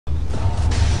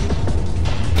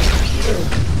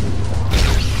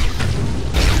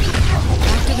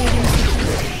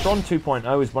Tron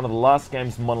 2.0 is one of the last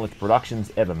games Monolith Productions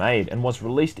ever made and was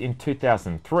released in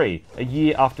 2003, a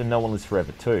year after No One Lives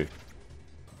Forever 2.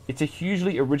 It's a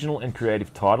hugely original and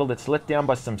creative title that's let down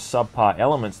by some subpar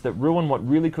elements that ruin what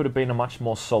really could have been a much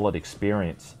more solid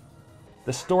experience.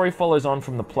 The story follows on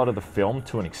from the plot of the film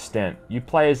to an extent. You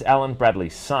play as Alan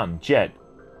Bradley's son, Jet,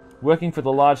 working for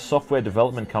the large software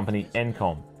development company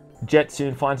ENCOM. Jet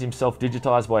soon finds himself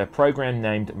digitized by a program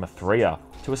named Mithria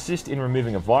to assist in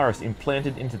removing a virus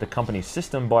implanted into the company's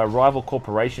system by a rival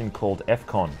corporation called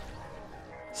EFCON.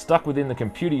 Stuck within the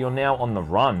computer, you're now on the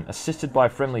run, assisted by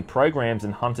friendly programs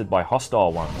and hunted by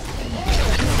hostile ones.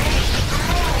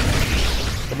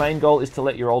 The main goal is to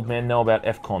let your old man know about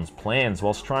EFCON's plans,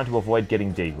 whilst trying to avoid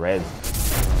getting derezzed.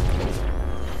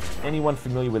 Anyone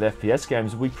familiar with FPS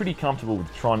games will be pretty comfortable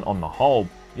with Tron on the whole.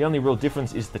 The only real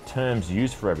difference is the terms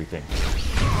used for everything.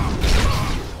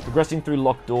 Progressing through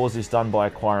locked doors is done by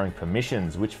acquiring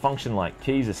permissions, which function like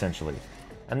keys essentially.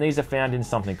 And these are found in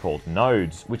something called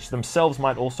nodes, which themselves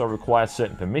might also require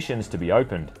certain permissions to be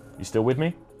opened. You still with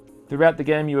me? Throughout the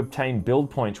game you obtain build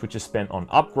points which are spent on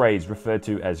upgrades referred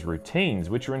to as routines,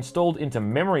 which are installed into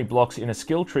memory blocks in a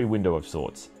skill tree window of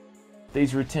sorts.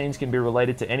 These routines can be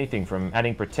related to anything from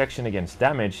adding protection against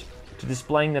damage to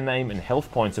displaying the name and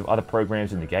health points of other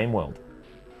programs in the game world.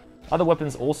 Other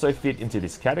weapons also fit into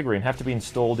this category and have to be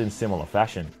installed in similar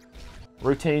fashion.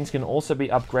 Routines can also be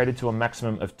upgraded to a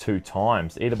maximum of 2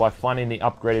 times, either by finding the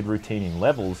upgraded routine in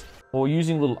levels, or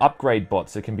using little upgrade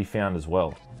bots that can be found as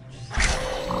well.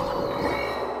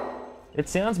 It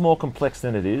sounds more complex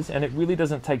than it is, and it really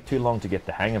doesn't take too long to get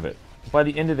the hang of it. By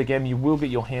the end of the game you will get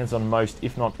your hands on most,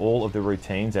 if not all, of the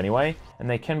routines anyway, and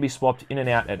they can be swapped in and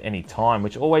out at any time,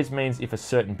 which always means if a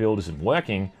certain build isn't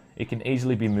working, it can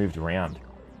easily be moved around.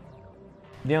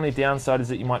 The only downside is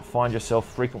that you might find yourself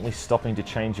frequently stopping to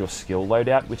change your skill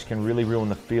loadout, which can really ruin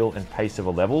the feel and pace of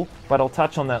a level, but I'll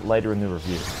touch on that later in the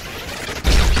review.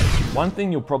 One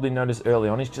thing you'll probably notice early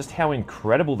on is just how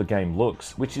incredible the game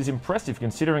looks, which is impressive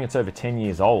considering it's over 10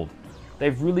 years old.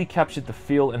 They've really captured the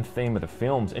feel and theme of the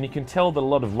films, and you can tell that a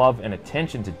lot of love and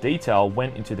attention to detail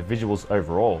went into the visuals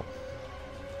overall.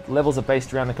 The levels are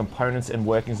based around the components and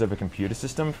workings of a computer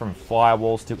system, from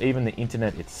firewalls to even the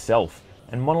internet itself,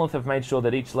 and Monolith have made sure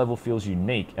that each level feels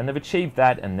unique, and they've achieved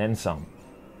that and then some.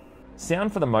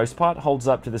 Sound for the most part holds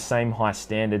up to the same high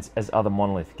standards as other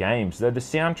Monolith games, though the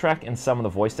soundtrack and some of the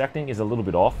voice acting is a little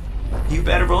bit off. You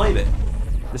better believe it.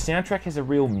 The soundtrack has a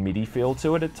real MIDI feel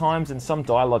to it at times, and some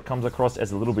dialogue comes across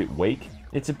as a little bit weak.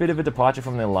 It's a bit of a departure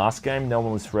from their last game, No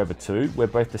One Lives Forever 2, where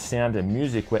both the sound and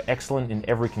music were excellent in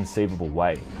every conceivable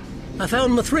way. I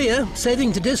found Mithria,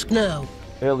 saving to disk now.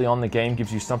 Early on the game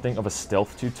gives you something of a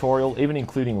stealth tutorial, even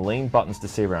including lean buttons to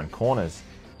see around corners.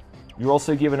 You're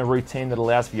also given a routine that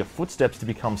allows for your footsteps to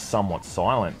become somewhat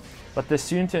silent, but this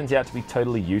soon turns out to be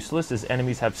totally useless as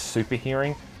enemies have super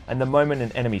hearing, and the moment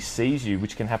an enemy sees you,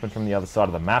 which can happen from the other side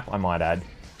of the map I might add,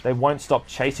 they won't stop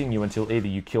chasing you until either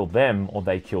you kill them or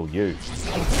they kill you.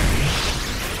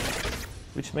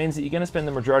 Which means that you're going to spend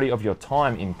the majority of your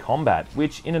time in combat,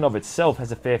 which in and of itself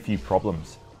has a fair few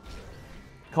problems.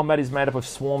 Combat is made up of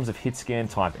swarms of hit scan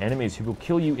type enemies who will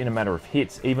kill you in a matter of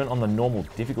hits, even on the normal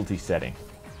difficulty setting.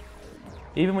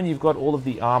 Even when you've got all of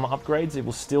the armor upgrades, it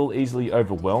will still easily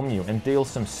overwhelm you and deal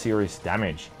some serious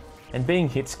damage. And being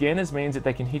hit scanners means that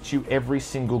they can hit you every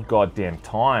single goddamn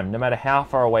time, no matter how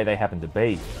far away they happen to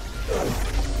be.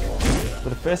 For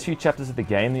the first few chapters of the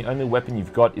game, the only weapon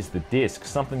you've got is the disc,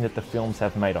 something that the films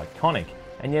have made iconic,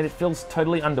 and yet it feels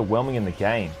totally underwhelming in the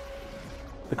game.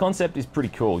 The concept is pretty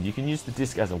cool. You can use the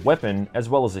disc as a weapon, as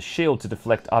well as a shield to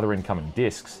deflect other incoming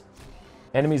discs.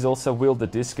 Enemies also wield the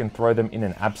disc and throw them in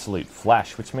an absolute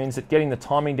flash, which means that getting the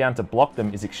timing down to block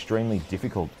them is extremely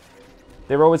difficult.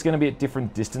 They're always going to be at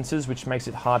different distances, which makes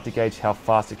it hard to gauge how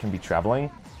fast it can be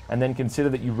travelling, and then consider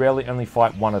that you rarely only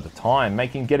fight one at a time,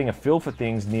 making getting a feel for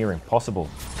things near impossible.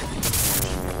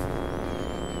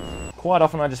 Quite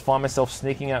often I just find myself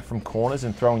sneaking out from corners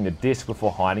and throwing the disc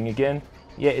before hiding again.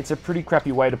 Yeah, it's a pretty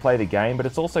crappy way to play the game, but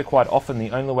it's also quite often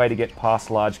the only way to get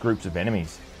past large groups of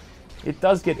enemies. It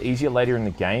does get easier later in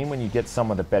the game when you get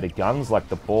some of the better guns like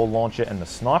the ball launcher and the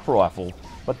sniper rifle,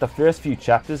 but the first few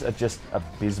chapters are just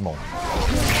abysmal.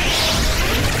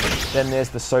 Then there's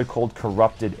the so-called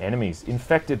corrupted enemies,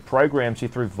 infected programs who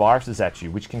throw viruses at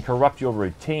you, which can corrupt your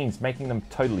routines, making them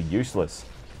totally useless.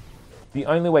 The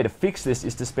only way to fix this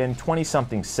is to spend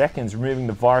 20-something seconds removing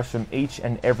the virus from each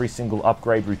and every single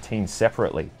upgrade routine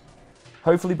separately.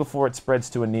 Hopefully before it spreads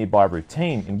to a nearby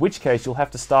routine, in which case you'll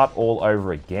have to start all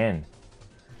over again.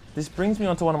 This brings me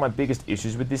on to one of my biggest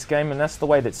issues with this game, and that's the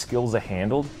way that skills are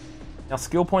handled. Now,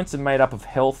 skill points are made up of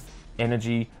health,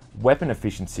 energy, weapon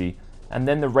efficiency, and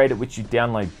then the rate at which you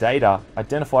download data,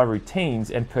 identify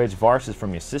routines, and purge viruses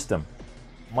from your system.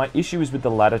 My issue is with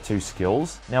the latter two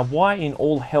skills. Now, why in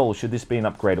all hell should this be an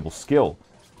upgradable skill?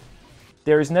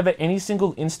 There is never any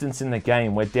single instance in the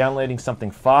game where downloading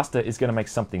something faster is going to make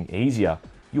something easier.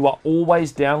 You are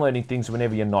always downloading things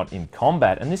whenever you're not in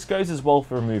combat, and this goes as well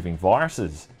for removing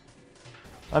viruses.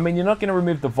 I mean, you're not going to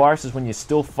remove the viruses when you're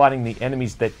still fighting the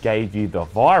enemies that gave you the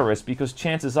virus, because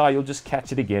chances are you'll just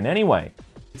catch it again anyway.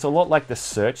 It's a lot like the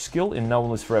search skill in No One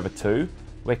Lives Forever 2,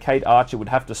 where Kate Archer would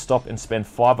have to stop and spend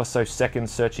 5 or so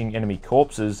seconds searching enemy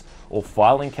corpses or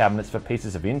filing cabinets for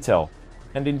pieces of intel.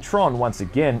 And in Tron, once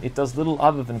again, it does little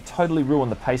other than totally ruin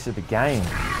the pace of the game.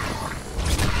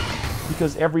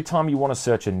 Because every time you want to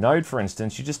search a node, for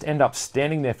instance, you just end up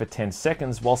standing there for 10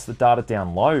 seconds whilst the data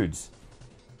downloads.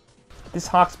 This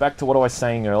harks back to what I was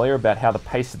saying earlier about how the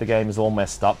pace of the game is all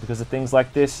messed up because of things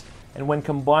like this, and when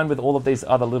combined with all of these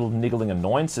other little niggling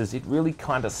annoyances, it really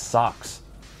kinda sucks.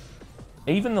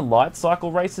 Even the light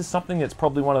cycle races, something that's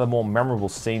probably one of the more memorable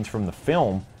scenes from the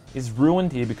film, is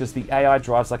ruined here because the AI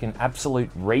drives like an absolute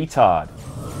retard.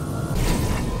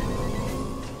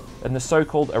 And the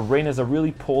so-called arenas are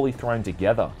really poorly thrown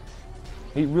together.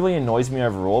 It really annoys me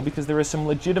overall because there are some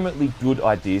legitimately good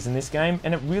ideas in this game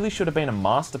and it really should have been a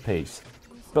masterpiece.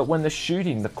 But when the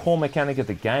shooting, the core mechanic of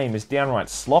the game, is downright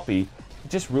sloppy, it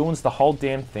just ruins the whole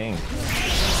damn thing.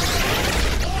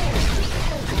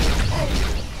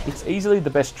 It's easily the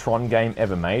best Tron game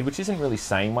ever made, which isn't really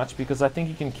saying much because I think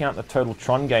you can count the total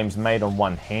Tron games made on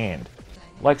one hand.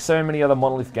 Like so many other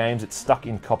Monolith games, it's stuck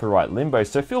in copyright limbo,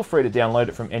 so feel free to download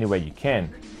it from anywhere you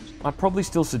can. I'd probably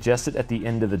still suggest it at the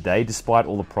end of the day, despite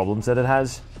all the problems that it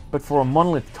has, but for a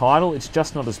Monolith title, it's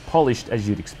just not as polished as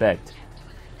you'd expect.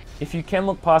 If you can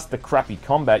look past the crappy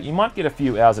combat, you might get a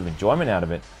few hours of enjoyment out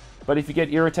of it, but if you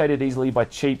get irritated easily by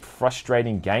cheap,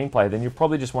 frustrating gameplay, then you'll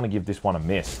probably just want to give this one a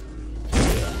miss.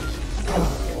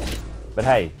 But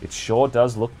hey, it sure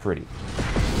does look pretty.